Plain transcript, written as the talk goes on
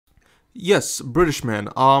Yes, British man.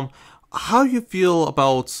 How you feel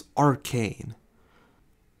about Arcane?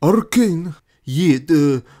 Arcane? Yeah,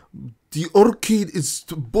 the Arcane is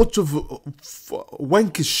a bunch of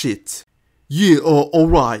wanky shit. Yeah,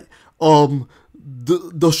 alright.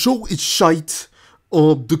 The show is shite.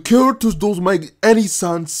 The characters don't make any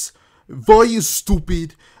sense. Vi is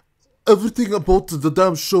stupid. Everything about the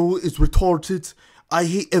damn show is retarded. I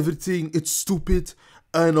hate everything. It's stupid.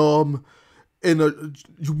 And and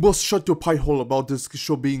you must shut your pie hole about this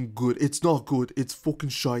show being good. It's not good. It's fucking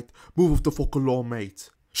shite. Move off the fucking law,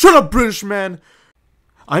 mate. Shut up, British man.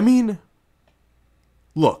 I mean,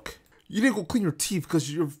 look. You didn't go clean your teeth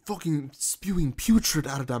because you're fucking spewing putrid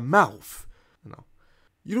out of that mouth. No.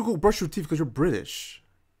 You don't go brush your teeth because you're British.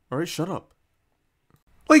 Alright, shut up.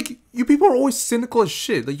 Like, you people are always cynical as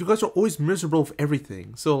shit. Like, you guys are always miserable with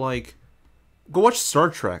everything. So, like, go watch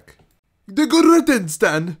Star Trek. The good riddance,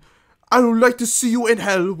 then. I would like to see you in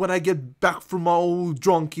hell when I get back from my old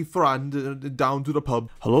drunky friend down to the pub.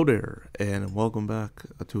 Hello there, and welcome back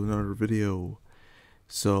to another video.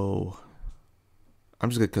 So, I'm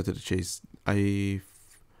just gonna cut to the chase. This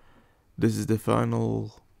is the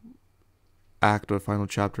final act or final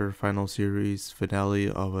chapter, final series, finale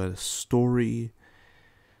of a story.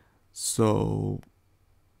 So,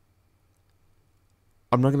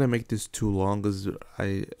 I'm not gonna make this too long because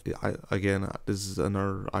again, this is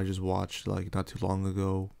another I just watched like not too long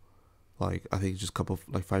ago, like I think just a couple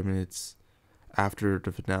like 5 minutes after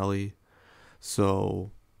the finale.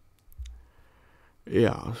 So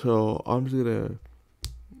yeah, so I'm just gonna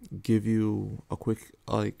give you a quick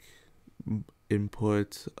like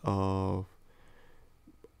input of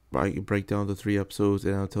like break down the 3 episodes,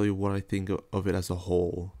 and I'll tell you what I think of it as a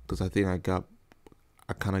whole, because I think I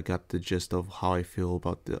kind of got the gist of how I feel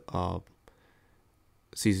about the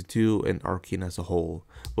season 2 and Arcane as a whole.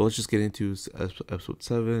 But let's just get into episode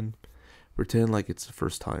 7. Pretend like it's the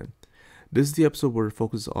first time. This is the episode where it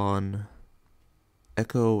focuses on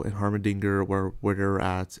Echo and Harmadinger, where they're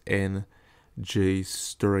at, and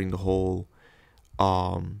Jace during the whole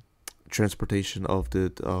transportation of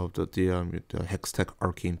the Hex Tech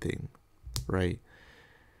Arcane thing, right?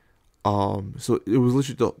 So it was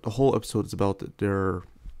literally the whole episode is about their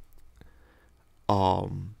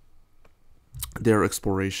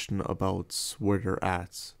exploration about where they're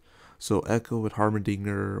at. So Echo and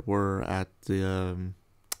Harmadinger were at the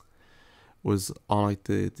was on like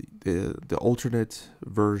the alternate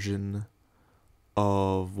version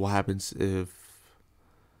of what happens if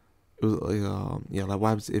it was like like what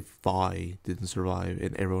happens if Vi didn't survive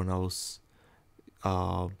and everyone else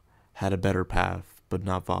had a better path but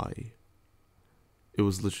not Vi. It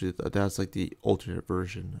was literally that's like the alternate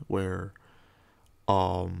version where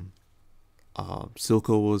Silco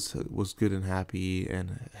was good and happy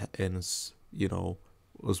and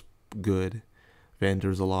was good.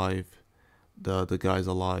 Vander's alive, the guy's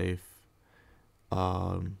alive.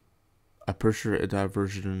 I'm pretty sure that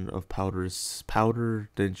version of Powder's Powder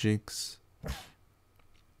than Jinx,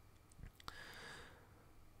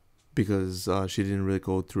 because she didn't really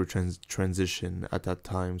go through a transition at that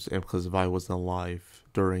time, and because Vi wasn't alive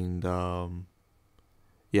during the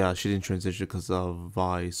she didn't transition because of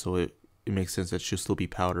Vi, so it makes sense that she'll still be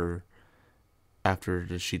Powder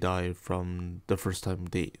after she died from the first time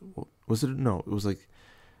they was it no it was like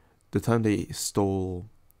the time they stole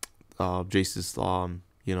Jace's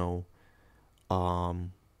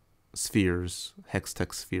spheres, Hex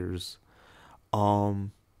Tech spheres.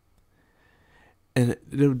 And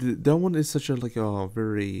that one is such a like a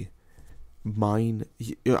very mind.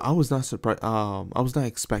 I was not surprised. I was not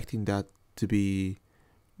expecting that to be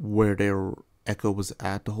where their Echo was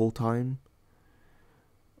at the whole time,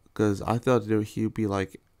 because I thought that he would be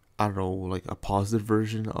like, I don't know, like a positive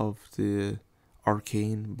version of the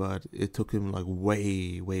Arcane, but it took him like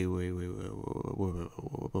way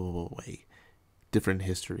different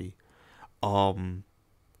history. You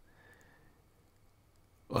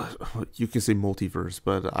can say multiverse,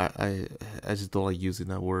 but I just don't like using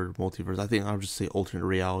that word multiverse. I think I'll just say alternate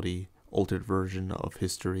reality, alternate version of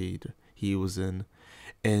history he was in,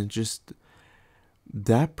 and just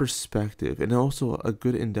that perspective, and also a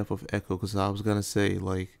good in depth of Echo. Because I was gonna say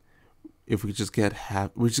like, if we just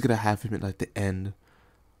we're just gonna have him at like the end,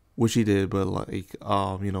 which he did, but like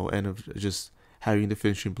end of just having the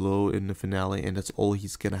finishing blow in the finale, and that's all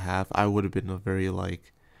he's gonna have. I would have been a very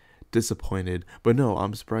like disappointed, but no,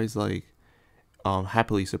 I'm surprised, like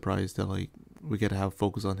happily surprised that like we get to have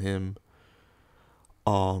focus on him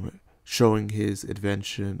showing his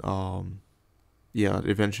invention the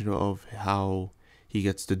invention of how he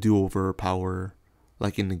gets the do-over power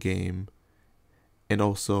like in the game, and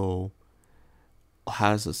also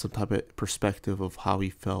has some type of perspective of how he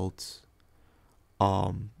felt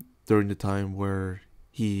during the time where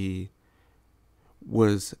he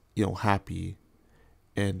was, happy,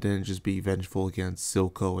 and then just be vengeful against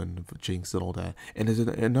Silco and Jinx and all that. And there's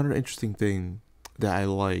another interesting thing that I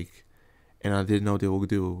like, and I didn't know they will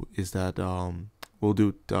do, is that we'll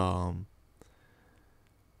do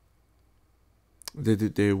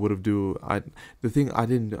they would have do the thing I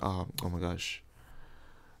didn't oh my gosh,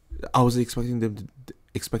 I was expecting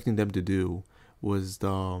them to do was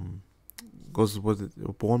the was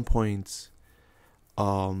at one point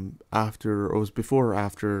after, or it was before or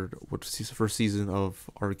after what first season of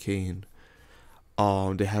Arcane,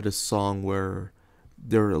 they had a song where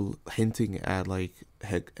they're hinting at like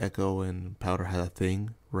Echo and Powder had a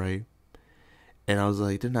thing, right? And I was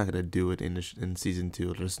like, they're not gonna do it in season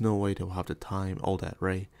 2. There's no way they'll have the time, all that,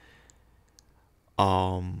 right?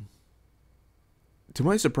 Um, to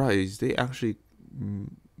my surprise, they actually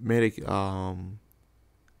made a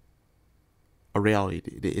reality.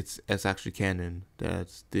 It's actually canon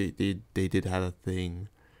that they did have a thing,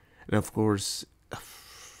 and of course,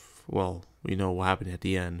 well, we know what happened at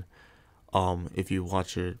the end. If you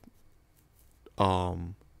watch it,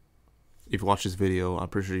 if you watch this video, I'm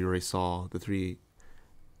pretty sure you already saw the three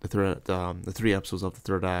episodes of the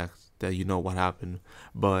third act, that you know what happened.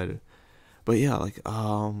 But yeah, like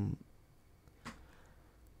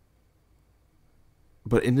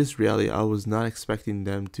but in this reality, I was not expecting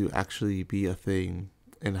them to actually be a thing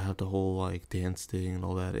and have the whole like dance thing and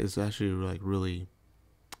all that. It's actually like really,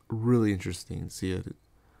 really interesting to see it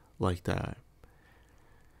like that.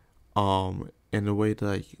 And the way that,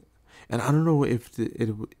 like, and I don't know if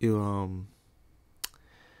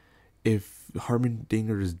if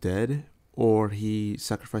Harmendinger is dead, or he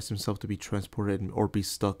sacrificed himself to be transported or be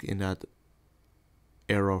stuck in that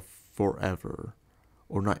era forever,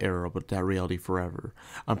 or not era, but that reality forever.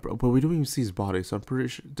 But we don't even see his body, so I'm pretty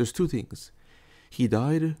sure there's two things: he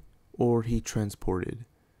died or he transported.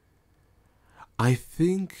 I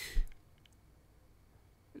think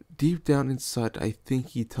deep down inside, I think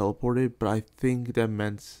he teleported, but I think that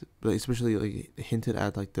meant, like, especially like hinted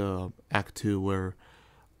at like the Act 2 where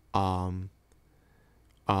um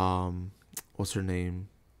what's her name,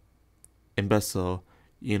 Mbessa,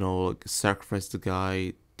 like, sacrificed the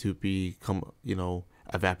guy to become,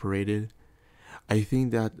 evaporated. I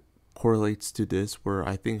think that correlates to this, where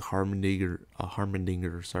I think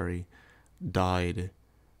Harmendinger, sorry, died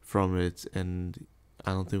from it, and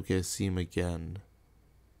I don't think we can see him again.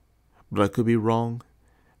 But I could be wrong,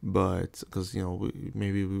 but because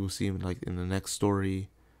maybe we will see him like in the next story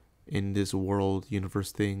in this world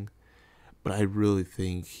universe thing. But I really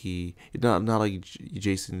think he not like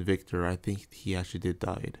Jason Victor. I think he actually did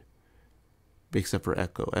died, except for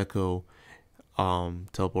Echo. Echo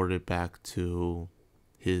teleported back to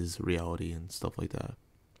his reality and stuff like that.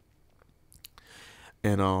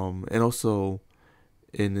 And also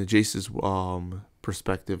in Jason's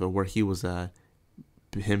perspective of where he was at,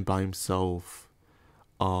 him by himself,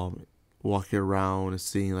 walking around and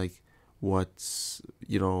seeing like what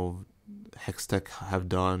Hextech have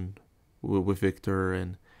done with Victor,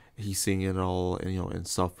 and he's seeing it all, and and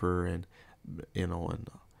suffer, and and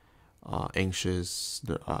anxious,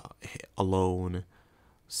 alone,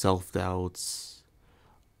 self doubts,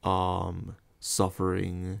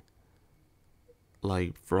 suffering,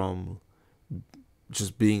 like from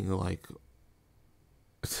just being like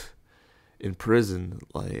in prison,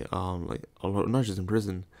 like not just in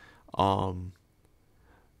prison, um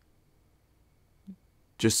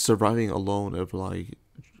just surviving alone, of like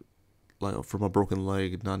from a broken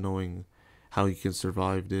leg, not knowing how he can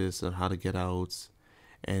survive this and how to get out.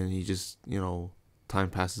 And he just,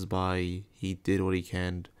 time passes by, he did what he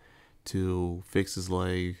can to fix his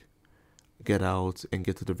leg, get out, and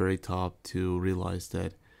get to the very top to realize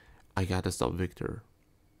that I gotta stop Victor.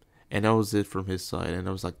 And that was it from his side, and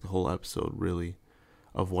that was like the whole episode, really,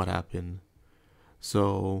 of what happened.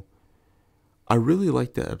 So I really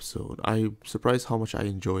liked that episode. I'm surprised how much I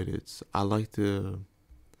enjoyed it. I like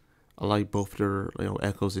both their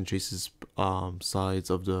Echoes and Chase's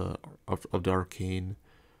sides of the Arcane,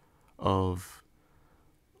 of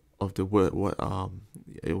the the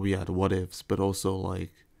what ifs, but also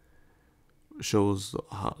like shows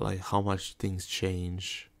how much things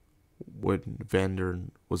change when Vander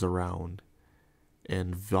was around,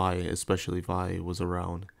 and Vi, especially Vi, was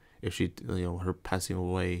around. If she, her passing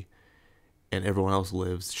away and everyone else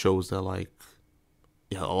lives, shows that like,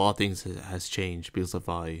 yeah, a lot of things has changed because of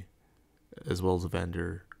Vi, as well as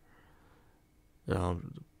Vander.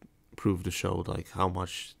 Proved to show like how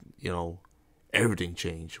much everything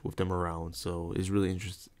changed with them around. So it's really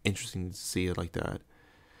interesting to see it like that.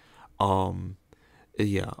 Um,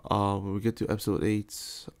 yeah. We get to episode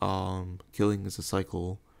 8. Killing is a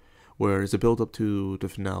cycle, where it's a build up to the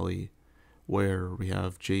finale, where we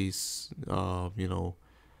have Jace,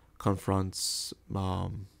 confronts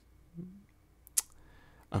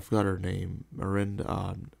I forgot her name.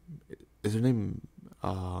 Marinda. Is her name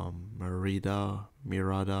Mirada,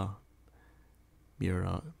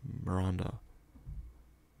 Miranda,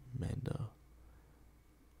 Amanda,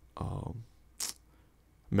 um,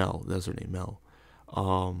 Mel. That's her name, Mel.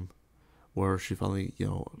 Um, where she finally,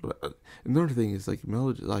 another thing is like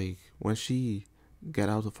Mel, like when she got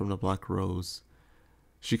out from the Black Rose,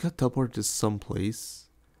 she got teleported to some place.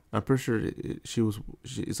 I'm pretty sure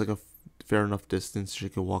it's like a fair enough distance she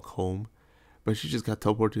could walk home, but she just got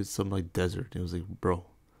teleported to some like desert. It was like, bro,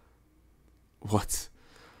 what?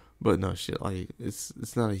 But no, shit. Like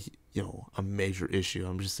it's not a major issue.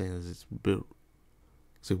 I'm just saying it's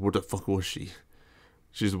like where the fuck was she?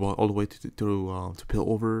 She just walked all the way to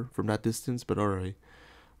Piltover from that distance. But alright.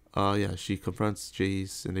 Yeah, she confronts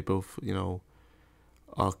Jace, and they both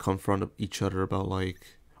confront each other about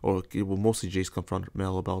like, or well, mostly Jace confront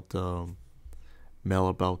Mel about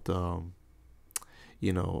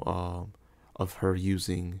you know of her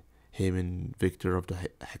using him and Victor of the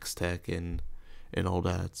Hex Tech and all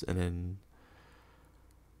that, and then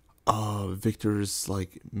Victor's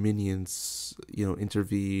like minions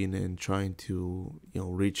intervene and trying to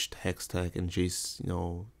reach Hex Tech, and Jace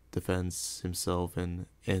defends himself and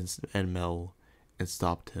Mel and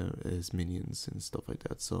stopped his minions and stuff like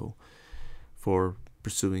that. So for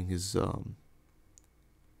pursuing his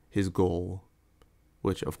goal,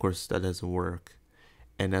 which of course that doesn't work,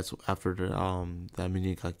 and that's after that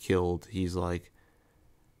minion got killed. He's like,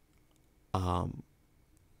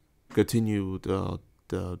 continue the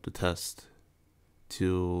test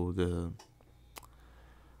to the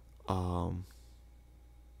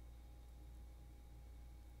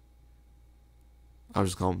I'll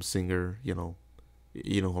just call him Singer. You know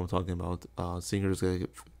who I'm talking about. Singer's gonna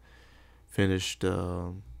finish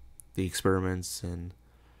the experiments and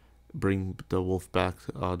bring the wolf back,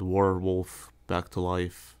 the werewolf back to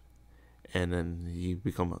life, and then he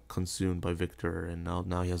become consumed by Victor, and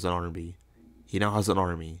now he has an army. He now has an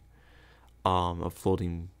army, of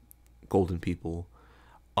floating golden people.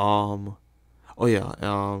 Um, oh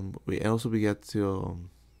yeah. We get to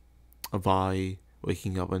Vi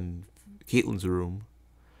waking up in Caitlyn's room,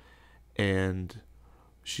 and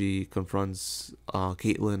she confronts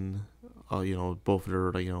Caitlyn. Both of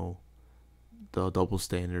her, the double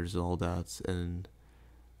standards and all that, and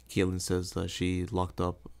Caitlyn says that she locked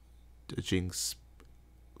up Jinx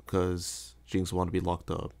because Jinx wanted to be locked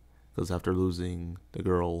up because after losing the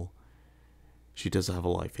girl, she doesn't have a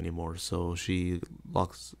life anymore. So she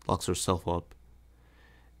locks herself up,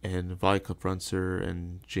 and Vi confronts her,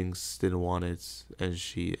 and Jinx didn't want it, and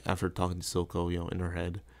she, after talking to Silco, in her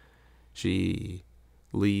head, she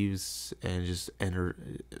leaves and just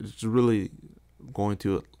it's really going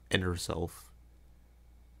to end herself.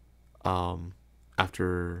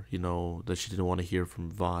 After that she didn't want to hear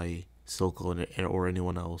from Vi, Silco, or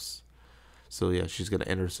anyone else. So yeah, she's gonna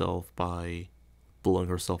end herself by blowing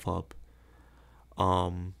herself up.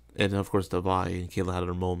 And of course, the Vi and Kayla had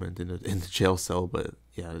their moment in the jail cell, but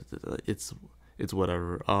yeah, it's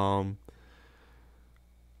whatever.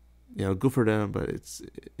 Good for them, but it's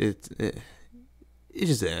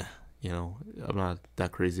just I'm not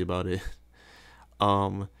that crazy about it.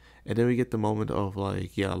 Um, and then we get the moment of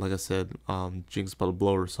like, yeah, like I said, Jinx about to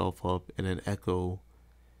blow herself up, and then Echo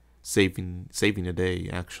saving the day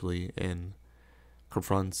actually, and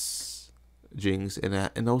confronts Jinx,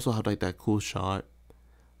 and also had like that cool shot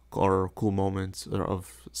or cool moments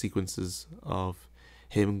of sequences of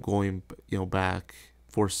him going back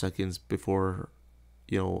 4 seconds before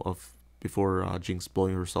Jinx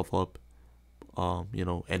blowing herself up,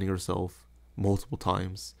 ending herself multiple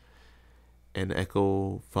times, and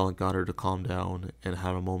Echo finally got her to calm down and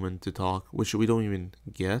have a moment to talk, which we don't even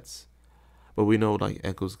get, but we know like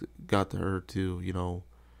Echo's got her to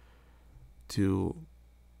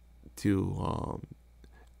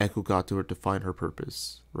Echo got to her to find her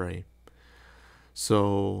purpose, right?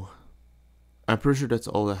 So I'm pretty sure that's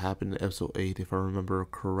all that happened in episode 8, if I remember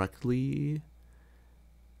correctly.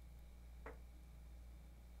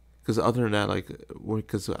 Because other than that, like,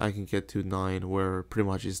 because I can get to 9, where pretty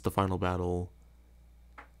much it's the final battle.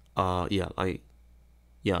 That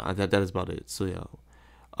is about it. So yeah,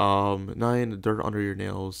 9, the dirt under your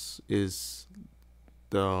nails is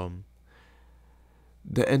the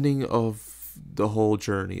ending of the whole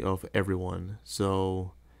journey of everyone.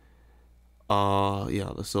 So Yeah.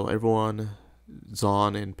 So everyone,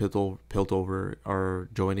 Zahn and Piltover are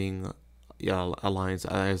joining, yeah, alliance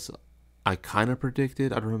as I kind of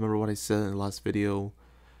predicted. I don't remember what I said in the last video,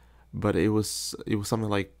 but it was something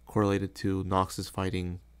like correlated to Noxus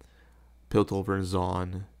fighting Piltover and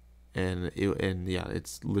Zahn, and yeah,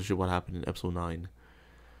 it's literally what happened in episode 9.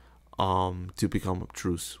 To become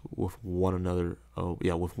truce with one another. Oh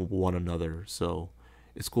yeah, with one another. So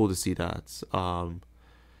it's cool to see that.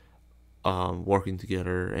 Working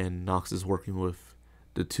together, and Nox is working with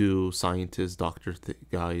the two scientists,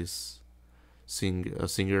 guys,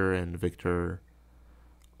 Singer and Victor,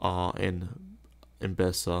 and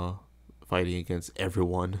Bessa, fighting against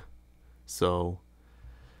everyone. So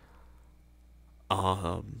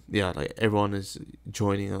yeah, like everyone is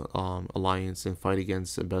joining alliance and fight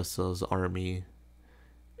against Bessa's army,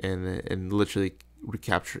 and literally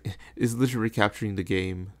recapture is literally recapturing the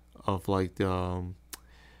game of like the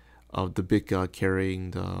big guy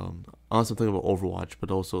carrying the on something about Overwatch,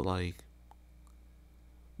 but also like,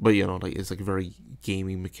 but like it's like a very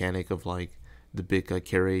gaming mechanic of like the big guy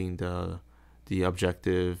carrying the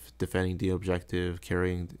objective, defending the objective,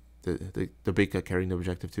 carrying the big guy carrying the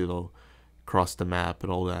objective to cross the map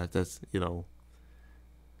and all that. That's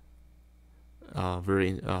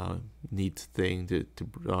very neat thing to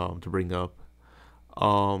bring up.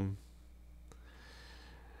 Um,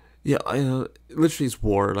 yeah, literally it's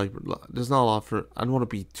war. Like, there's not a lot for. I don't want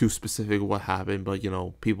to be too specific what happened, but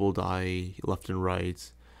people die left and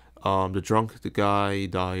right. The guy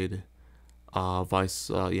died. Vice,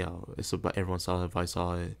 yeah, it's about everyone saw it. Vice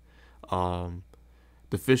saw it. Um,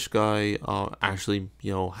 the fish guy, actually,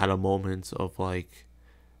 had a moment of like,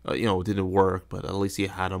 it didn't work, but at least he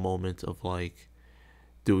had a moment of like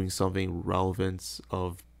doing something relevant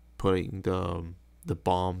of putting the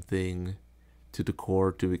bomb thing to the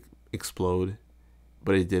core to explode,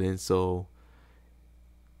 but it didn't. So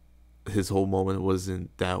his whole moment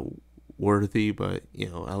wasn't that worthy, but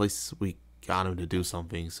at least we got him to do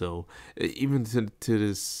something. So even to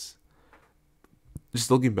this, just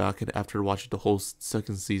looking back and after watching the whole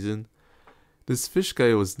second season, this fish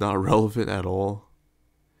guy was not relevant at all.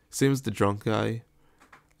 Same as the drunk guy,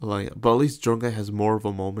 like, but at least drunk guy has more of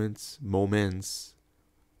a moments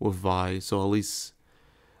with Vi. So at least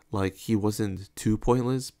like he wasn't too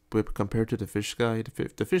pointless. But compared to the fish guy,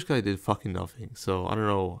 the fish guy did fucking nothing. So I don't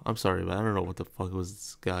know. I'm sorry, but I don't know what the fuck was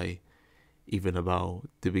this guy even about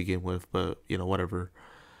to begin with. But whatever.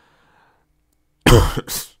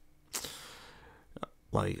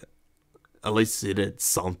 Like, at least it did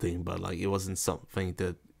something, but like it wasn't something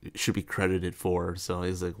that should be credited for. So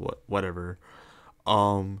it's like whatever.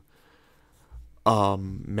 Um,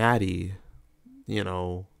 Maddie, you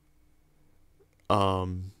know,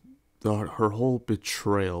 um, her whole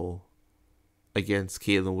betrayal against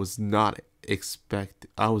Caitlyn was not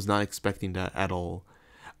I was not expecting that at all.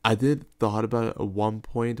 I did thought about it at one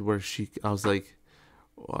point where I was like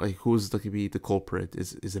who's going to be the culprit?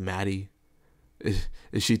 Is it Maddie? Is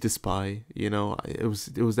she the spy? It was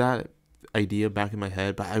that idea back in my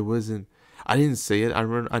head, but I didn't say it. I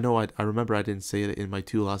remember I didn't say it in my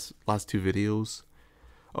last two videos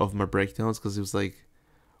of my breakdowns, because it was like,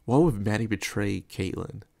 why would Maddie betray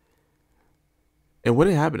Caitlyn? And when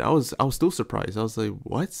it happened, I was still surprised. I was like,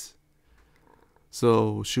 what?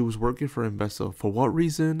 So she was working for Investa for what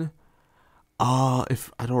reason?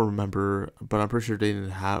 If I don't remember, but I'm pretty sure they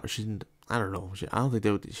didn't have. She didn't. I don't know. I don't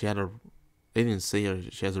think she had a. They didn't say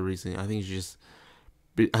she has a reason. I think she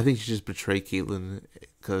just betrayed Caitlyn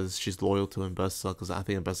because she's loyal to Investa. Because I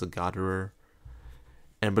think Investa got her.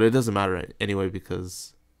 But it doesn't matter anyway,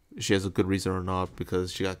 because she has a good reason or not,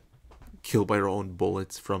 because she got killed by her own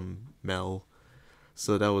bullets from Mel.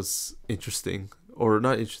 So that was interesting, or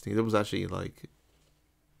not interesting. That was actually like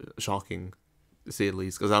shocking, to say the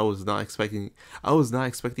least, because I was not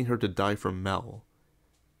expecting her to die from Mel.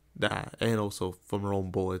 That, and also from her own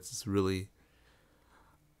bullets, is really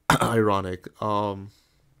ironic. Or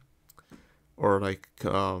like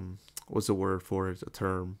what's the word for it?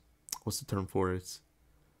 What's the term for it?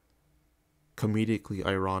 Comedically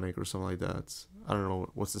ironic or something like that. I don't know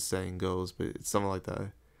what's the saying goes, but it's something like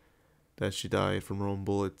that. That she died from her own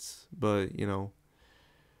bullets, but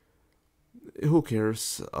who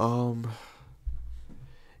cares?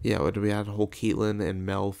 Yeah, we had a whole Caitlyn and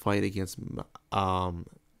Mel fight against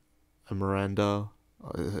Miranda.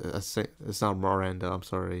 It's not Miranda. I'm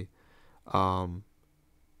sorry. Amanda,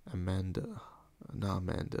 not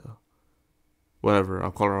Amanda. Whatever.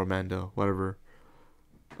 I'll call her Amanda. Whatever.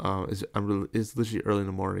 It's literally early in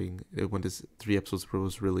the morning when this 3 episodes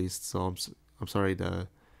was released. So I'm sorry that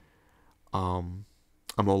I'm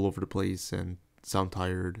all over the place and sound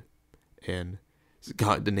tired. and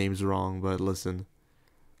got the names wrong. But listen,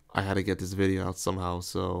 I had to get this video out somehow.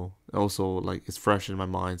 So also like it's fresh in my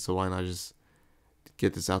mind. So why not just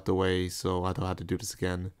get this out the way so I don't have to do this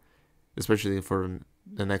again, especially for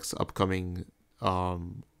the next upcoming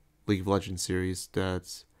League of Legends series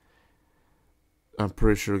that's I'm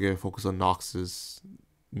pretty sure gonna focus on Noxus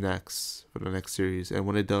next for the next series. And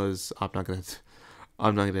when it does, I'm not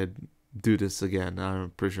gonna do this again. I'm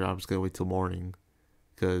pretty sure I'm just gonna wait till morning,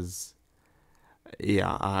 because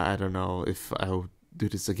yeah, I don't know if I'll do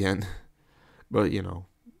this again. But you know,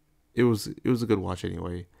 it was a good watch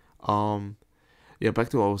anyway. Um, yeah, back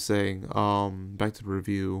to what I was saying. Back to the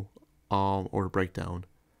review. Or breakdown.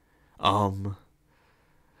 Um,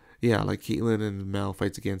 yeah, like Caitlyn and Mel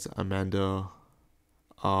fights against Amanda.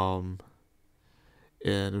 Um,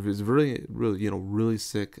 and it was really, really, really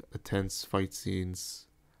sick, intense fight scenes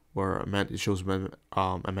where Amanda it shows Miranda,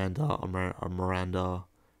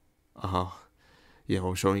 uh,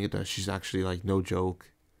 showing it that she's actually like no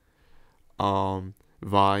joke.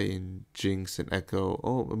 Vi and Jinx and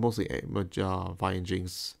Echo, mostly Vi and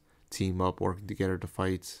Jinx team up, working together to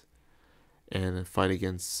fight and fight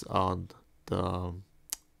against the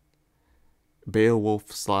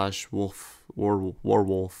Beowulf slash Wolf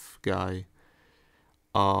Warwolf guy.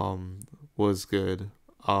 Was good.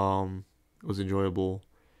 Was enjoyable.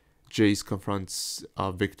 Jace confronts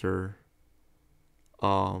Victor.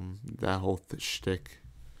 That whole shtick.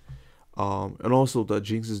 And also the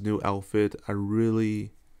Jinx's new outfit. Or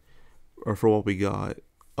for what we got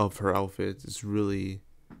of her outfit, is really,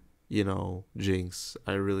 Jinx.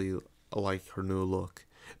 I really like her new look.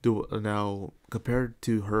 Now compared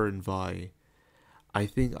to her and Vi, I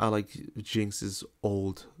think I like Jinx's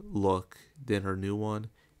old look than her new one,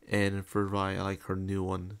 and for Vi, I like her new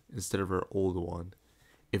one instead of her old one,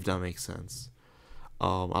 if that makes sense.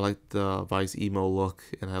 I like the Vi's emo look,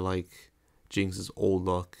 and I like Jinx's old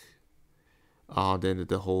look. Then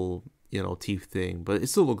the whole teeth thing, but it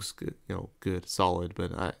still looks good, good, solid.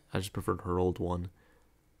 But I just preferred her old one.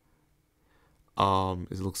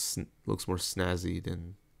 It looks more snazzy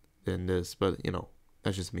than this, but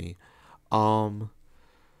that's just me. Um,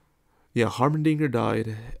 yeah, Harmondinger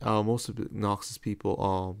died. Most of the Noxus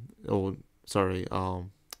people. Sorry.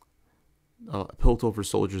 Piltover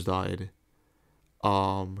soldiers died. A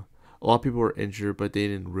lot of people were injured, but they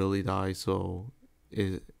didn't really die. So,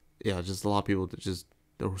 just a lot of people that just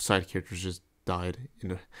the side characters just died.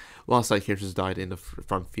 A lot of side characters died in the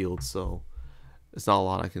front field. So, it's not a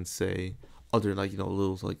lot I can say other than like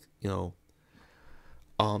little like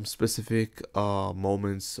specific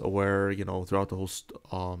moments where throughout the whole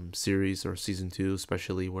series or season 2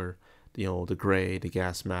 especially, where the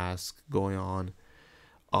gas mask going on,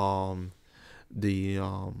 um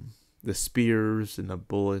the spears and the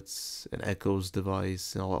bullets and Echo's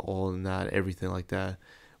device and all in that, everything like that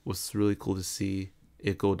was really cool to see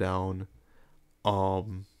it go down.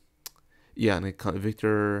 Yeah, and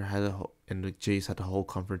Victor and Jace had a whole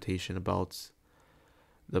confrontation about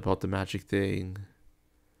the magic thing.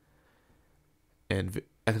 And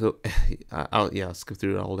Echo, I'll skip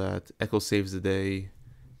through all that. Echo saves the day,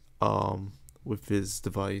 with his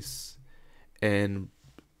device, and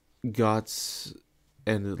got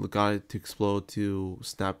got it to explode to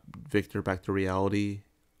snap Victor back to reality,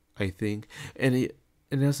 I think. And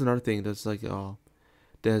that's another thing that's like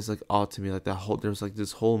odd to me. Like there's like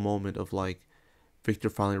this whole moment of like Victor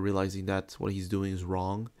finally realizing that what he's doing is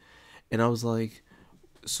wrong, and I was like,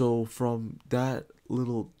 so from that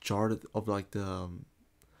little chart of like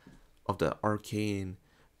of the arcane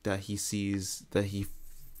that he sees,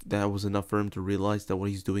 that was enough for him to realize that what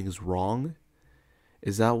he's doing is wrong.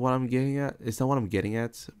 Is that what I'm getting at? Is that what I'm getting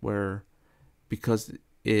at? Where because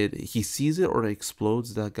he sees it or it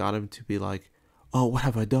explodes, that got him to be like, oh, what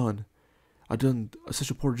have I done? I've done such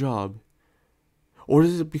a poor job. Or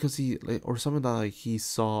is it because or something that like he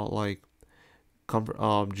saw like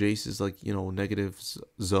Jace's like negative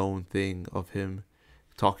zone thing of him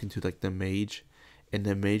talking to like the mage, and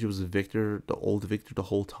the mage was Victor, the old Victor, the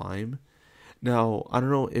whole time. Now I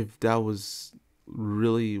don't know if that was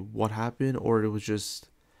really what happened, or it was just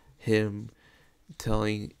him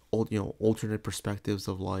telling alternate perspectives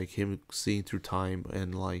of like him seeing through time,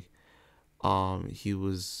 and like he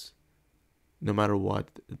was, no matter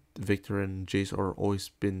what, Victor and Jace are always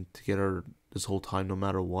been together this whole time, no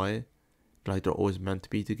matter what. Like they're always meant to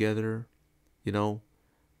be together, you know.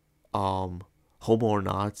 Homo or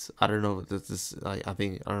not, I don't know. This like I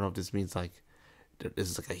don't know if this means like this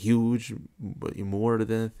is like a huge, more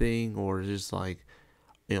than a thing, or just like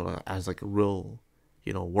as like a real,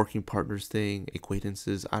 working partners thing,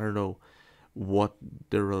 acquaintances. I don't know what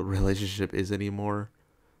their relationship is anymore.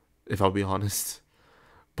 if I'll be honest.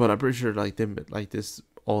 But I'm pretty sure like them like this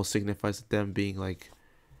all signifies them being like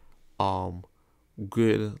um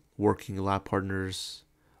good working lab partners,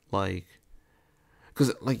 like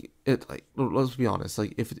because like it like let's be honest,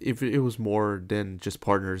 like if it was more than just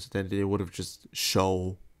partners, then they would have just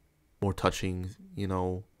show more touching, you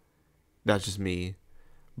know. That's just me,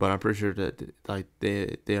 but I'm pretty sure that like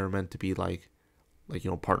they are meant to be like you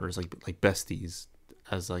know partners, like besties,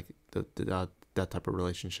 as like that type of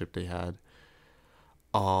relationship they had.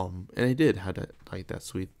 And they did had that like that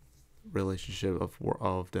sweet relationship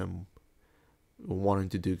of them wanting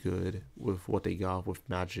to do good with what they got with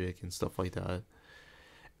magic and stuff like that.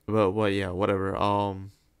 But yeah, whatever.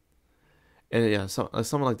 And yeah,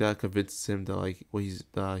 someone like that convinces him that like what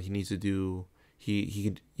he needs to do. He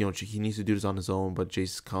can you know he needs to do this on his own. But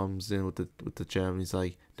Jace comes in with the gem. And he's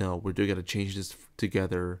like, no, we're doing gotta change this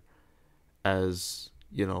together as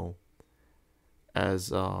you know as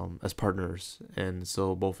partners. And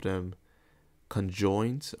so both of them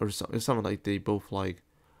conjoined or something like they both like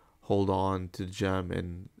hold on to the gem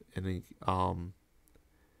and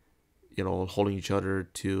you know holding each other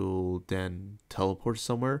to then teleport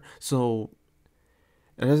somewhere. So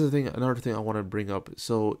and that's the thing. Another thing I want to bring up.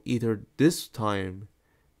 So either this time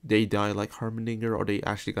they die like Harmoninger, or they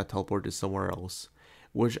actually got teleported somewhere else.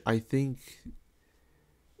 Which I think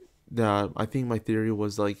my theory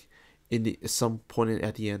was like some point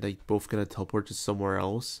at the end, like both gonna teleport to somewhere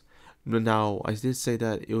else. But now I did say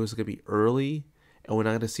that it was gonna be early, and we're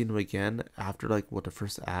not gonna see them again after like what the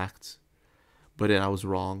first act. But then I was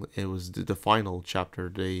wrong. It was the final chapter.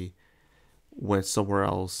 They went somewhere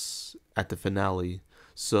else at the finale.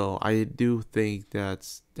 So I do think I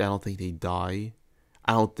don't think they die.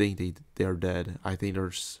 I don't think they're dead. I think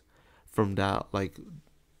there's from that like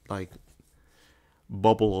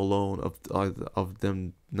bubble alone of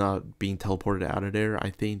them not being teleported out of there. I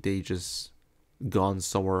think they just gone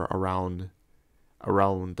somewhere around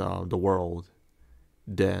the world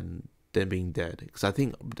than being dead. Because I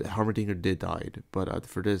think Harmadinger did died, but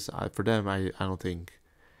for them I don't think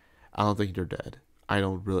they're dead. I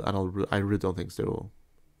really don't think so.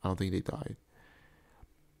 I don't think they died.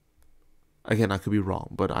 Again, I could be wrong,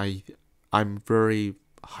 but I'm very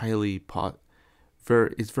highly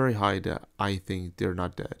very it's very high that I think they're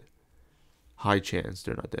not dead. High chance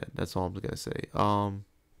they're not dead. That's all I'm gonna say.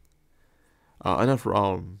 Enough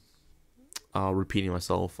repeating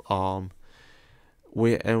myself.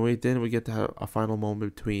 We get to have a final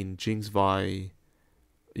moment between Jinx Vi,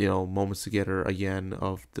 you know, moments together again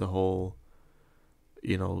of the whole,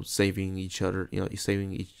 you know, saving each other, you know,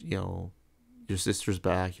 saving each, you know, your sister's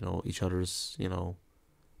back, you know, each other's, you know,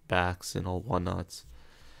 backs and all whatnots.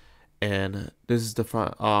 And this is the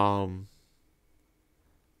point of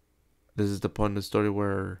the story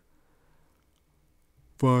where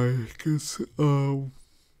Vicus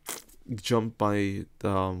jumped by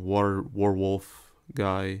the werewolf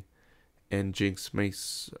guy, and Jinx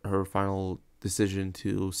makes her final decision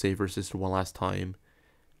to save her sister one last time,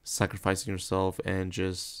 sacrificing herself and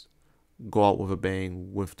just go out with a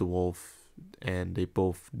bang with the wolf, and they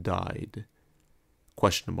both died.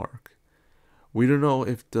 Question mark. We don't know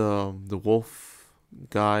if the wolf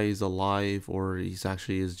guy is alive or he's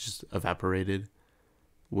actually is just evaporated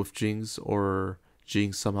with Jinx, or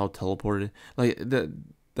Jinx somehow teleported. Like that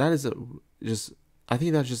is just I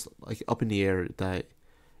think that's just like up in the air. That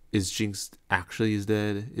is Jinx actually is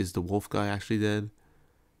dead? Is the wolf guy actually dead?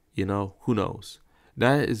 You know, who knows?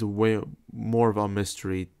 That is way more of a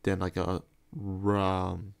mystery than like a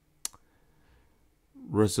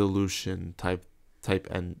resolution type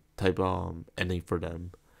ending for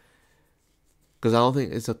them. Because I don't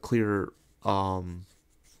think it's a clear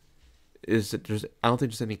is it there's I don't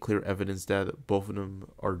think there's any clear evidence that both of them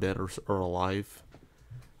are dead or alive,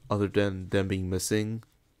 other than them being missing.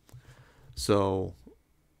 So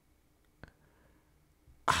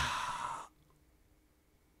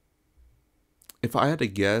if I had to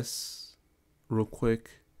guess real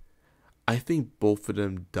quick, I think both of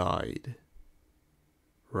them died.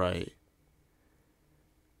 Right.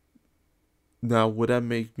 Now, would that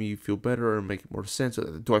make me feel better or make more sense?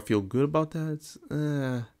 Do I feel good about that?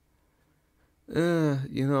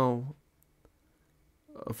 You know,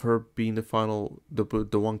 of her being the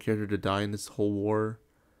one character to die in this whole war,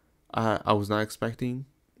 I was not expecting.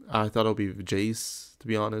 I thought it would be Jace, to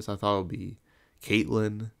be honest. I thought it would be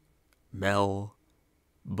Caitlyn, Mel,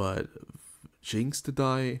 but Jinx to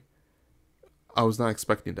die, I was not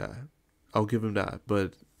expecting that. I'll give him that,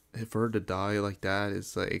 but for her to die like that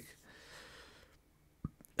is like,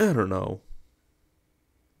 I don't know.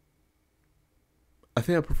 I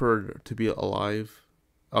think I prefer to be alive.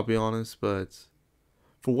 I'll be honest, but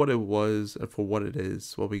for what it was and for what it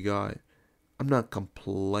is, what we got, I'm not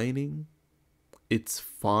complaining. It's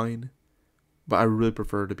fine, but I really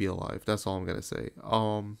prefer to be alive. That's all I'm gonna say.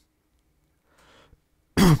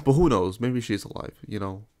 But who knows? Maybe she's alive.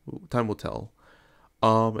 Time will tell.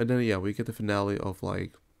 And then yeah, we get the finale of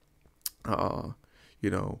like, uh, you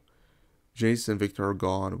know, Jace and Victor are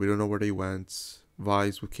gone. We don't know where they went.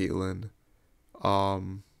 Vi's with Caitlyn.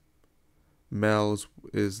 Um, Mel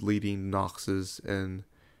is leading Noxus, and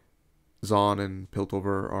Zahn and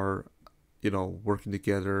Piltover are, working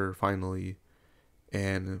together finally,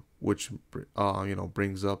 and which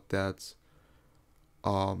brings up that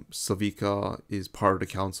Savika is part of the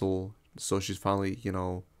council, so she's finally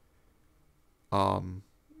um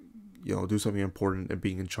do something important and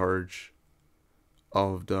being in charge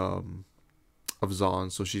of the of Zahn.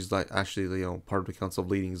 So she's like actually part of the council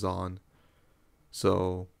leading Zahn.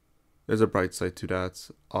 So there's a bright side to that.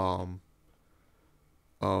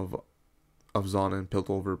 Of Zahn and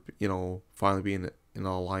Piltover, finally being in an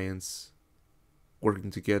alliance,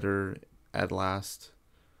 working together at last.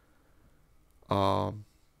 Um,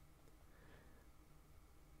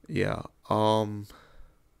 yeah.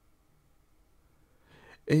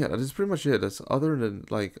 Yeah, that's pretty much it. That's other than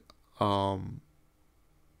like, what I'm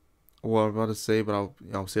about to say, but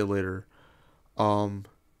I'll say it later. Um,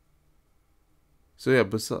 so yeah,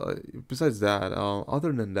 besides that,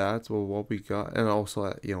 other than that, well, what we got, and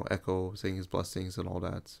also Echo saying his blessings and all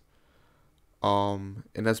that. And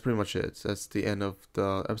that's pretty much it. That's the end of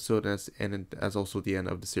the episode, and that's also the end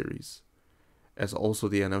of the series. That's also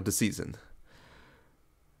the end of the season,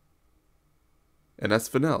 and that's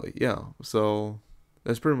finale. Yeah, so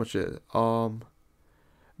that's pretty much it. Now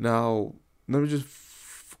let me just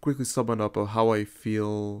quickly sum it up of how I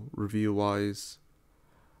feel review wise.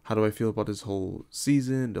 How do I feel about this whole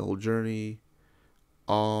season, the whole journey?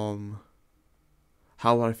 Um,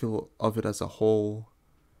 how I feel of it as a whole.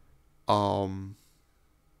 Um,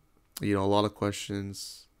 a lot of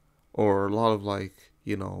questions, or a lot of like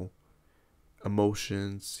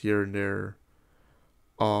emotions here and there.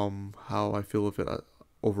 How I feel with it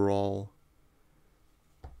overall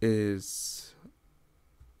is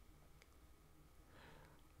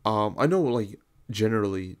I know like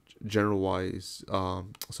generally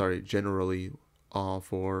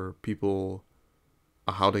for people,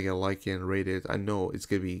 how they gonna like it and rate it. I know it's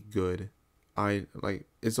gonna be good. I like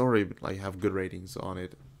it's already like have good ratings on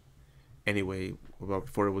it anyway,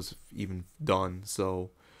 before it was even done.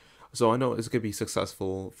 So I know it's gonna be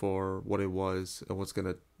successful for what it was and what's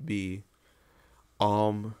gonna be.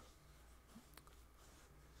 Um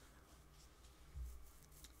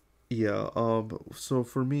yeah, so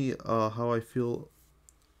for me, how I feel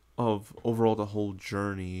of overall the whole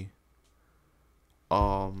journey,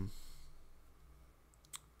 um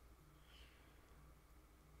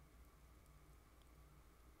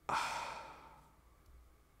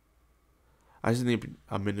I just need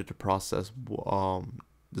a minute to process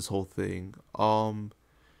this whole thing. I'll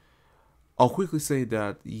quickly say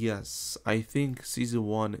that yes, I think season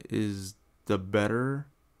 1 is the better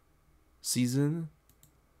season.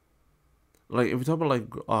 Like if we talk about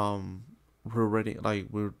like we're ready, like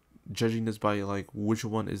we're judging this by like which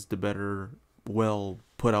one is the better, well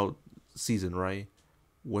put out season, right?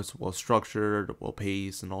 What's well structured, well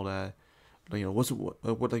paced, and all that.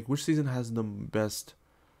 What like which season has the best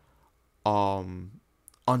um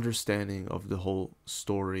understanding of the whole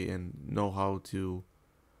story and know how to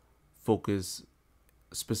focus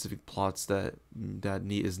specific plots that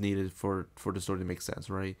is needed for the story to make sense,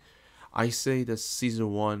 right? I say that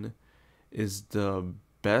season 1 is the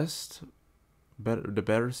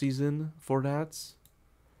better season for that,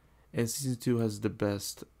 and season 2 has the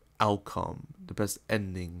best outcome, the best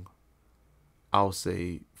ending, I'll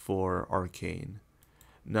say, for Arcane.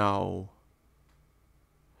 Now,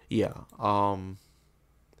 yeah,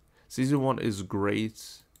 season 1 is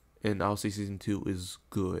great, and I'll say season 2 is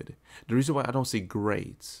good. The reason why I don't say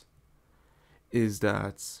great is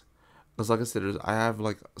that, because like I said, I have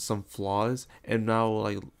like some flaws, and now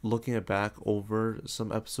like looking it back over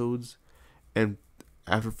some episodes, and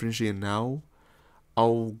after finishing it now,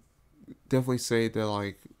 I'll definitely say that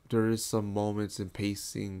like there is some moments in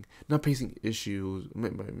pacing, not pacing issues.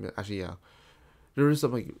 Actually, yeah, there is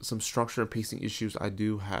some like some structure and pacing issues I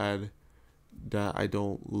do had that I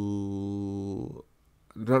don't.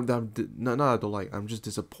 Not I don't like. I'm just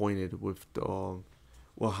disappointed with the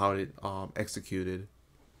well how it executed,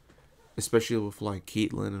 especially with like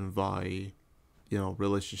Caitlyn and Vi,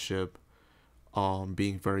 relationship,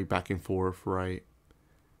 being very back and forth, right?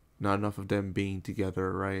 Not enough of them being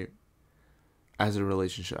together, right? As a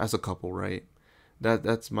relationship, as a couple, right?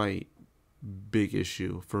 That's my big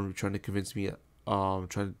issue for trying to convince me, trying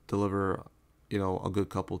to deliver, a good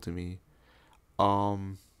couple to me.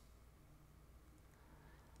 Um,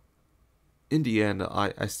 in the end,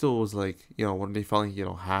 I still was like, when they finally,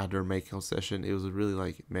 had their makeout session, it was really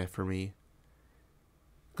like meh for me.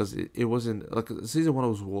 Because it wasn't, like, season one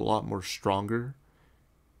was a lot more stronger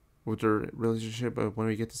with their relationship, but when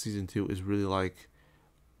we get to season two, it's really like,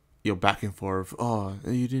 back and forth. Oh,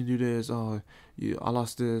 you didn't do this. Oh, I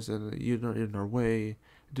lost this, and you're not in our way.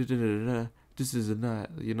 Da-da-da-da-da. This is and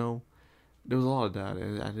that. There was a lot of that,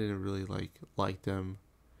 and I didn't really like them,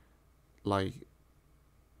 like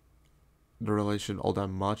the relation all that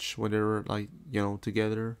much when they were like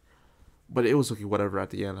together. But it was okay, whatever at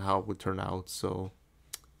the end how it would turn out. So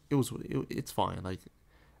it's fine. Like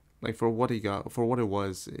for what he got, for what it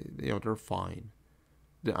was, they're fine.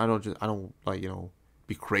 I don't like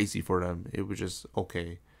be crazy for them. It was just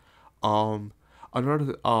okay. Um,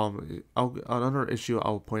 another issue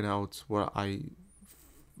I'll point out what I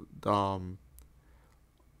um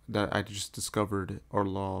that I just discovered or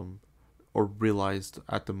realized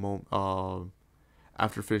at the moment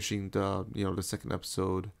after finishing the second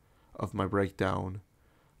episode of my breakdown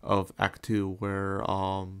of Act Two, where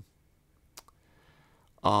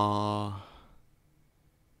uh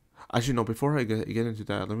actually no, before I get into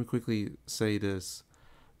that, let me quickly say this: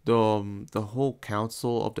 the whole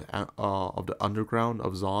council of the underground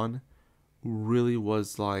of Zon really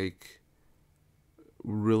was like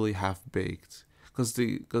really half baked, because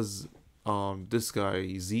this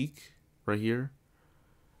guy Zeke right here,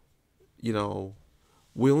 you know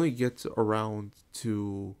we only get around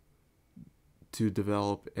to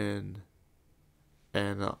develop and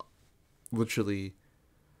literally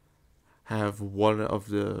have one of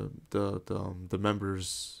the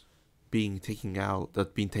members being taken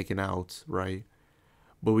out, right?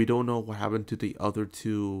 But we don't know what happened to the other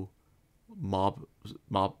two mob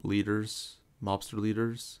mobster leaders.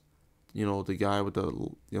 The guy with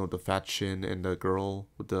the fat chin and the girl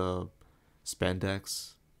with the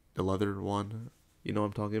spandex, the leather one. You know what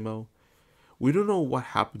I'm talking about? We don't know what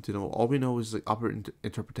happened to them. All we know is like upper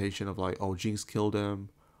interpretation of like, oh, Jinx killed him,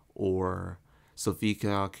 or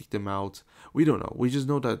Sofika kicked him out. We don't know. We just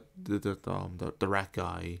know that the rat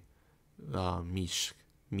guy, Misk,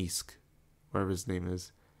 whatever his name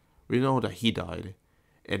is, we know that he died,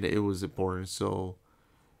 and it was important. So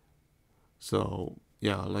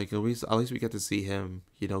yeah, like at least we get to see him,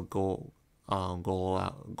 go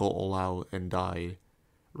all out and die,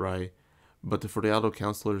 right? But for the other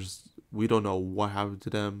counselors, we don't know what happened to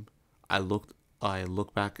them. I look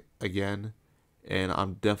back again, and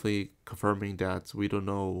I'm definitely confirming that we don't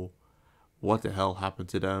know what the hell happened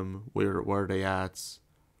to them. Where are they at?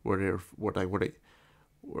 Where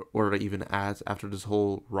are they even at after this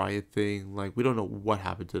whole riot thing? Like, we don't know what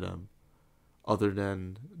happened to them, other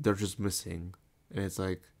than they're just missing, and it's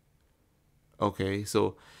like, okay,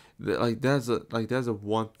 so that's a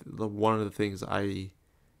one of the things I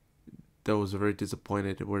that was very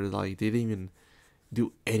disappointed, where like they didn't even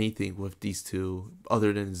do anything with these two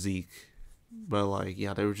other than Zeke. But like,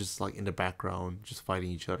 yeah, they were just like in the background, just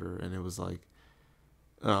fighting each other, and it was like,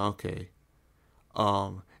 okay.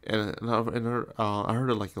 I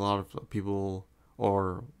heard like a lot of people,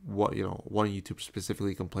 or what one YouTuber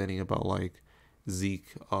specifically complaining about like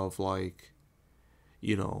Zeke of like,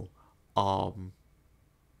 you know, um,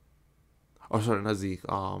 or sorry, not Zeke,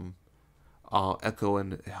 Echo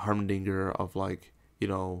and Harmdinger of like,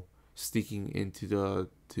 sneaking into the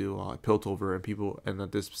to Piltover, and people and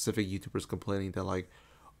this specific YouTubers complaining that like,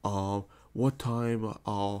 what time,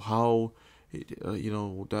 how,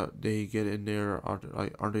 that they get in there,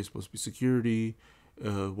 aren't they supposed to be security?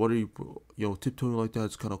 What are you, tiptoeing like that?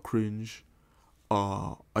 It's kind of cringe.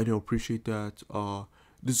 I don't appreciate that.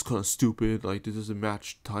 This is kind of stupid. Like, this doesn't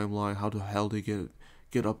match timeline. How the hell they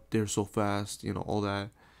get up there so fast? All that.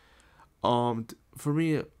 For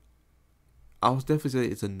me, I would definitely say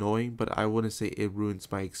it's annoying, but I wouldn't say it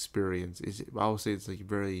ruins my experience. I would say it's like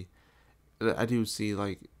very. I do see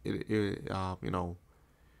like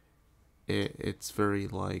it's very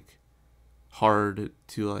like hard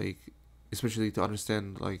to like, especially to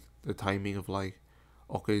understand like the timing of like,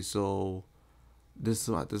 okay, so this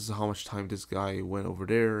is how much time this guy went over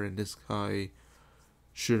there, and this guy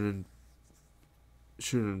shouldn't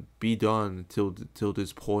shouldn't be done till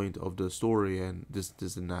this point of the story, and this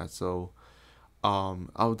and that. So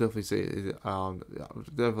I would definitely say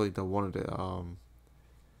definitely the one of the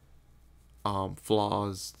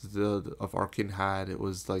flaws of Arcane had, it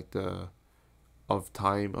was like the of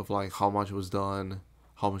time of like how much was done,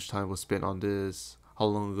 how much time was spent on this, how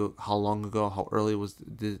long ago, how early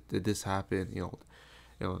did this happen,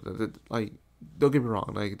 You know, like don't get me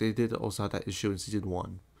wrong, like they did also have that issue in season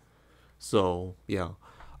one. So yeah,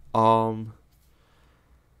 um,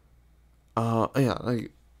 yeah,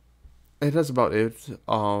 like and that's about it.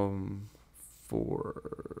 For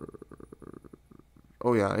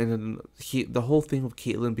oh yeah, and then the whole thing of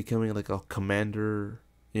Caitlyn becoming like a commander,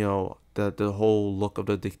 you know, the whole look of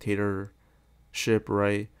the dictatorship,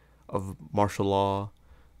 right, of martial law,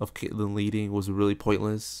 of Caitlyn leading was really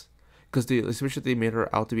pointless, because they especially they made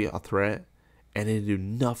her out to be a threat, and they didn't do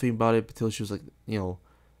nothing about it until she was like, you know,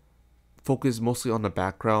 focused mostly on the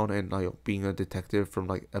background and like being a detective from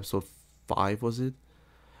like episode 5, was it?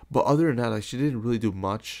 But other than that, like she didn't really do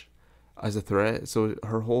much as a threat. So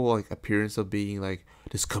her whole like appearance of being like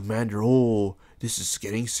this commander, oh, this is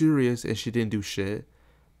getting serious, and she didn't do shit.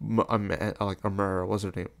 Like Amara, what's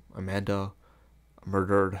her name? Amanda,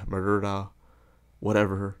 murdered,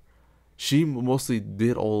 whatever. She mostly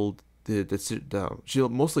did all she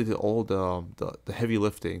mostly did all the heavy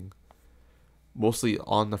lifting, mostly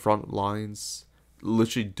on the front lines,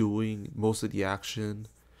 literally doing most of the action.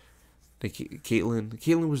 Like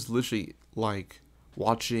Caitlyn was literally like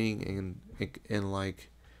watching and like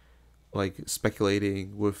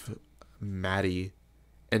speculating with Maddie,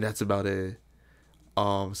 and that's about it.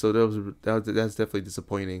 So that's definitely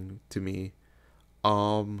disappointing to me.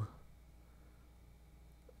 Um,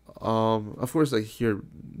 of course, like here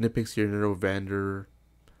nitpicks here, Nero Vander,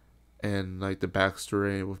 and like the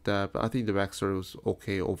backstory with that, but I think the backstory was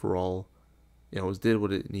okay overall. You know, it did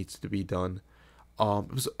what it needs to be done.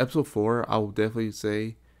 Episode 4, I will definitely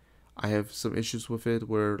say I have some issues with it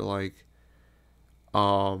where like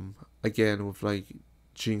again with like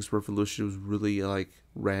Jinx Revolution was really like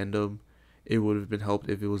random. It would have been helped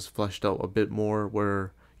if it was fleshed out a bit more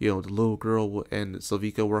where, you know, the little girl and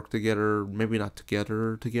Silvika work together, maybe not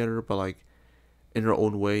together, but like in her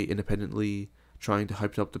own way, independently, trying to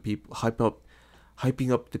hyping up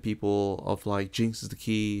the people of like Jinx is the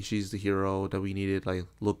key, she's the hero that we needed. Like,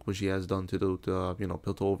 look what she has done to the you know,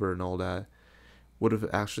 Piltover and all that. Would have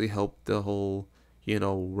actually helped the whole, you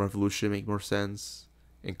know, revolution make more sense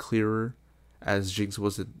and clearer, as Jinx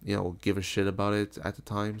wasn't, you know, give a shit about it at the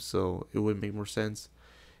time. So it would make more sense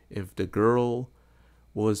if the girl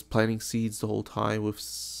was planting seeds the whole time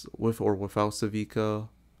with or without Savika.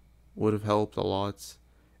 Would have helped a lot.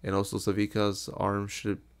 And also Savika's arm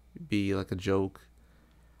should be like a joke.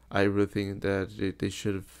 I really think that they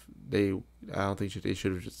should have I don't think they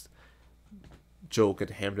should have just joke and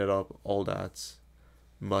hammed it up all that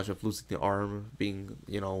much of losing the arm being,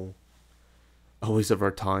 you know, a waste of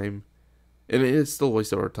our time. And it is still a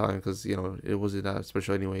waste of our time because, you know, it wasn't that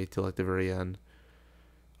special anyway till like the very end.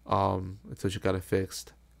 Until she got it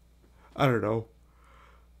fixed. I don't know.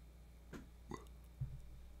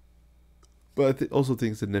 But I also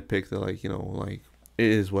think it's a nitpick that, like, you know, like it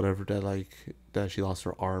is whatever that like that she lost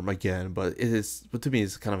her arm again. But it is, but to me,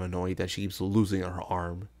 it's kind of annoying that she keeps losing her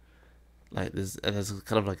arm. Like this, and it's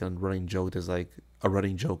kind of like a running joke. There's like a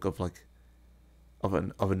running joke of like of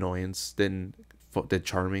annoyance than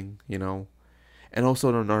charming, you know. And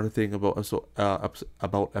also another thing about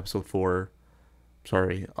episode 4.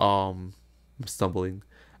 Sorry, I'm stumbling.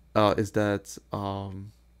 Is that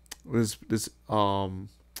this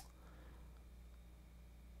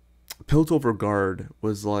Piltover guard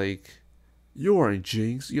was like, "You aren't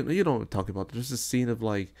Jinx. You don't talk about." There's a scene of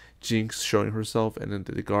like Jinx showing herself, and then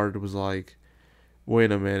the guard was like,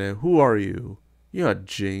 "Wait a minute, who are you? You're not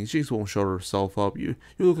Jinx. Jinx won't show herself up. You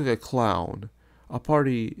look like a clown, a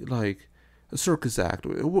party like a circus act.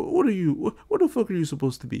 What are you? What the fuck are you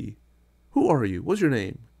supposed to be? Who are you? What's your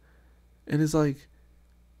name?" And it's like,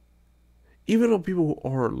 even though people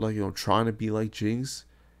are like, you know, trying to be like Jinx,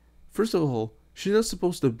 first of all, she's not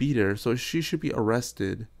supposed to be there, so she should be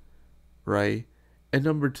arrested, right? And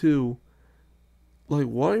number two, like,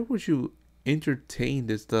 why would you entertain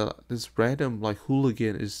this random like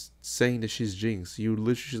hooligan is saying that she's Jinx? You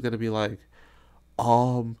literally just gotta be like,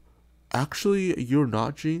 um, actually, you're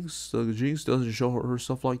not Jinx. So Jinx doesn't show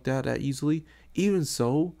herself like that easily. Even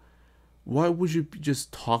so, why would you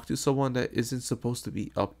just talk to someone that isn't supposed to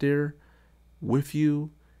be up there with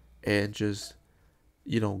you, and just,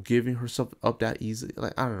 you know, giving herself up that easily?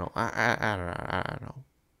 Like, I don't know. I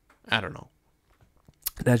don't know.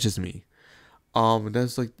 That's just me.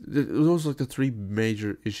 That's like those are like the three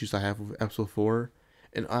major issues I have with episode 4,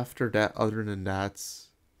 and after that, other than that's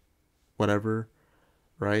whatever,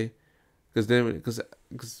 right? Because then, because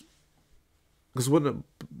when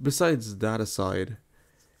besides that aside,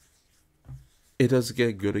 it does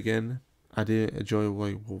get good again. I did enjoy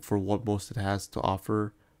like for what most it has to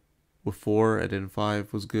offer. With 4, and then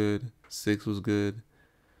 5 was good. 6 was good.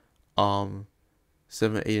 Um,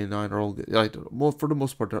 7, 8, and 9 are all good. Like, well, for the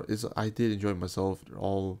most part, is I did enjoy myself. They're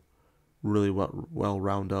all really well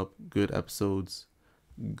round up, good episodes,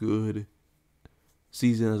 good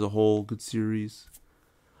season as a whole, good series.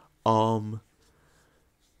 Um,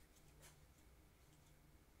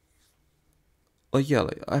 like yeah,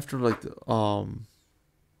 like after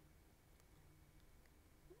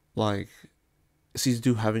like season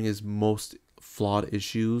 2 having its most flawed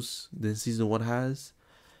issues than season 1 has,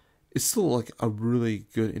 it's still like a really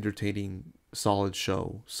good, entertaining, solid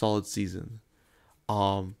show, solid season.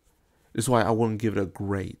 Um, That's why I wouldn't give it a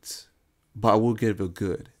great, but I will give it a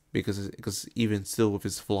good because even still with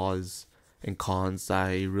its flaws and cons that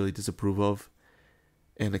I really disapprove of,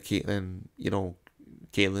 and the Caitlyn,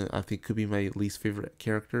 Caitlyn I think could be my least favorite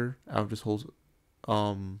character out of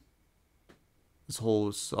um this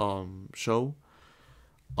whole show,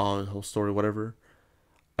 whole story, whatever.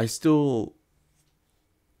 I still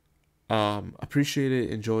appreciate it,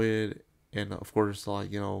 enjoy it, and of course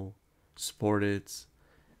support it.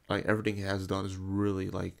 Like everything it has done is really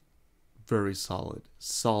like very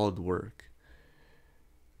solid work.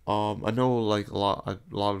 I know like a lot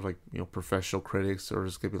of like professional critics are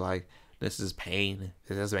just gonna be like, this is pain.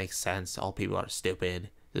 This doesn't make sense. All people are stupid.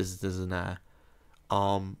 This and that.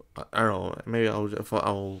 I don't know. Maybe I'll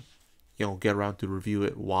get around to review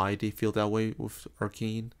it. Why they feel that way with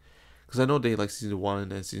Arcane? Because I know they like season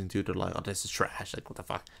 1 and season 2. They're like, oh, this is trash. Like, what the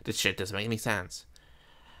fuck? This shit doesn't make any sense.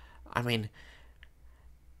 I mean,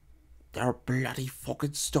 they're bloody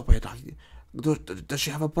fucking stupid. Like, does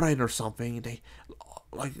she have a brain or something? They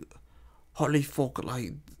like, holy fuck,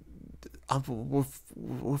 like,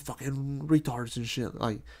 we're fucking retards and shit.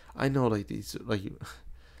 Like, I know like these like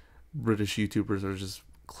British YouTubers are just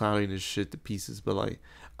clowning this shit to pieces, but like,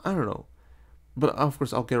 I don't know. But of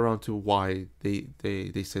course, I'll get around to why they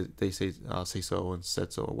say so and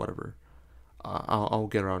said so or whatever. I'll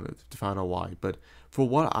get around to find out why. But for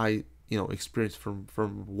what I experienced from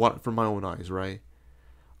my own eyes, right?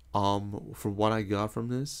 From what I got from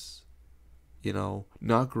this,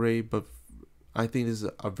 not great, but I think this is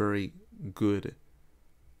a very good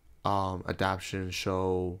adaptation,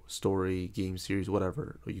 show, story, game series,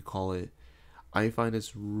 whatever you call it. I find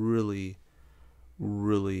it's really,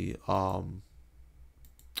 really um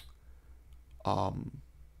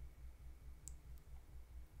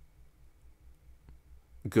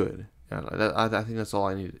good. And I think that's all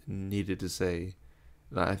I needed to say.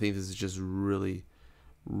 And I think this is just really,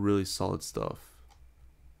 really solid stuff.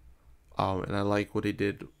 And I like what they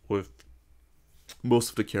did with most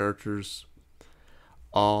of the characters.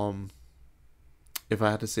 Um, if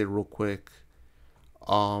I had to say it real quick,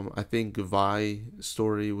 I think Vi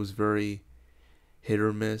story was very hit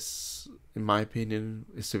or miss in my opinion,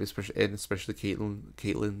 especially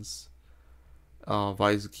Caitlyn's.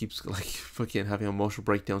 Vi's keeps like fucking having emotional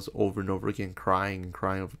breakdowns over and over again, crying and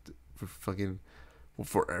crying for fucking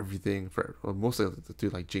for everything, for mostly the two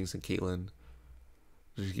like Jinx and Caitlyn.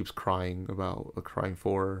 She keeps crying about crying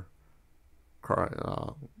for cry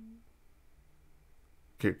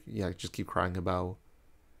yeah, just keep crying about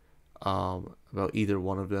either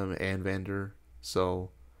one of them and Vander.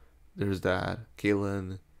 So there's that.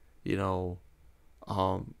 Caitlyn, you know,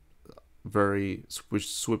 um very swip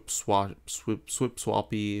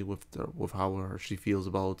swappy with how she feels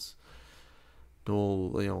about the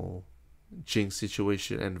whole Jinx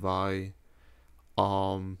situation and Vi.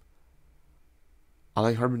 Um, I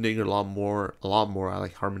like Harmoninger a lot more. I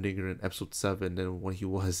like Harmoninger in episode 7 than when he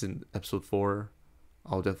was in episode 4.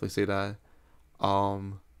 I'll definitely say that.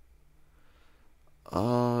 Um,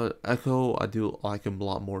 Echo, I do like him a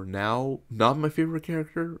lot more now. Not my favorite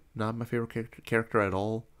character, not my favorite character at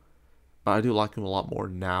all. But I do like him a lot more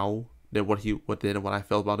now than what I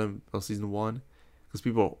felt about him on season 1. Because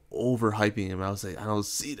people are overhyping him. I was like, I don't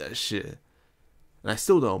see that shit, and I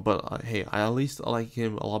still don't. But hey, I at least like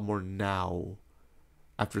him a lot more now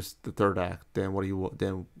after the third act than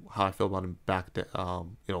how I felt about him back then,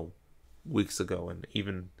 weeks ago and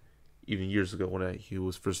even years ago when he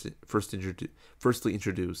was firstly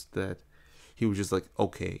introduced. That he was just like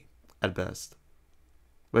okay at best,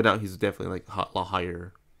 but now he's definitely like a lot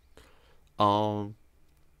higher. Um,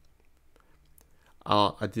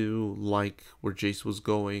 I do like where Jace was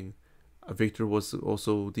going. Victor was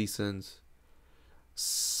also decent.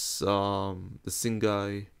 The Sing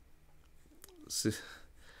guy,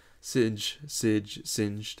 Singed.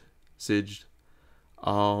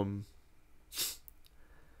 Um,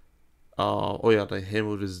 oh yeah, like him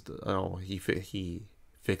with his, he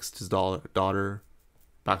fixed his daughter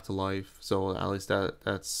back to life. So at least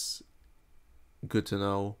that's good to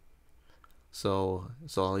know. So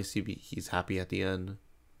at least he's happy at the end.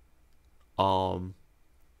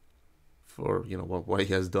 for what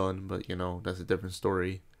he has done, but that's a different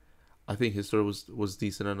story. I think his story was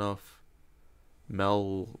decent enough.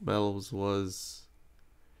 Mel's was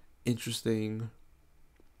interesting.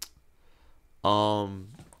 Um,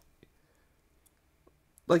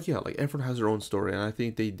 like everyone has their own story, and I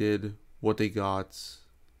think they did what they got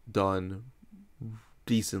done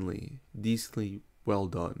decently well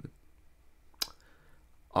done.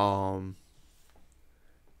 Um,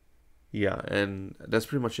 yeah, and that's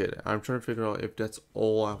pretty much it. I'm trying to figure out if that's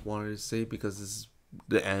all I wanted to say because this is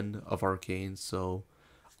the end of Arcane, so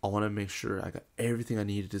I want to make sure I got everything I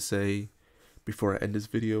needed to say before I end this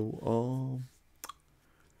video.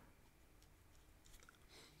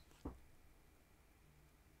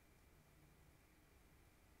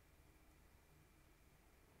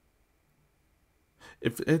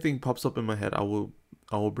 If anything pops up in my head, I will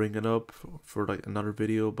bring it up for like another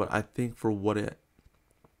video. But for what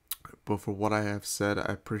I have said,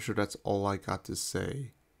 I'm pretty sure that's all I got to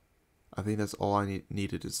say. I think that's all I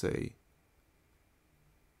needed to say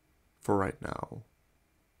for right now.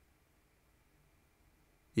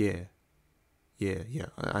 Yeah, yeah.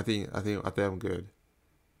 I think I'm good.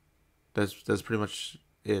 That's pretty much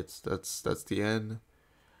it. That's the end.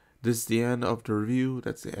 This is the end of the review.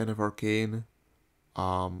 That's the end of Arcane.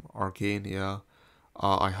 Arcane, yeah.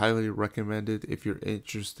 I highly recommend it if you're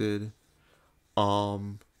interested.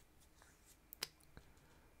 Um,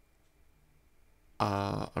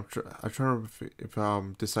 I'm trying to if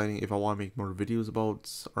I'm deciding if I want to make more videos about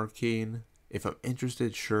Arcane. If I'm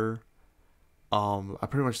interested, sure. I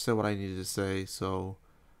pretty much said what I needed to say, so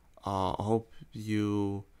I hope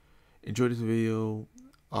you enjoyed this video.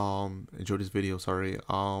 Sorry.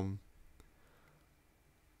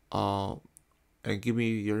 Uh, and give me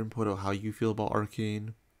your input of how you feel about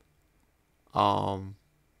Arcane. Um,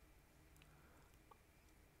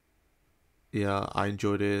 yeah, I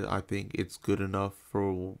enjoyed it. I think it's good enough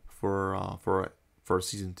for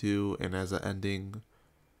season two and as an ending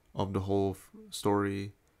of the whole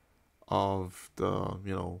story of the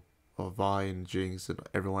of Vi and Jinx and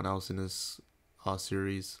everyone else in this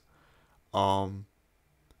series. Um,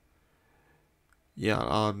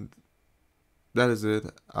 yeah. That is it.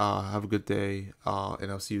 Have a good day. And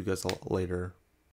I'll see you guys later.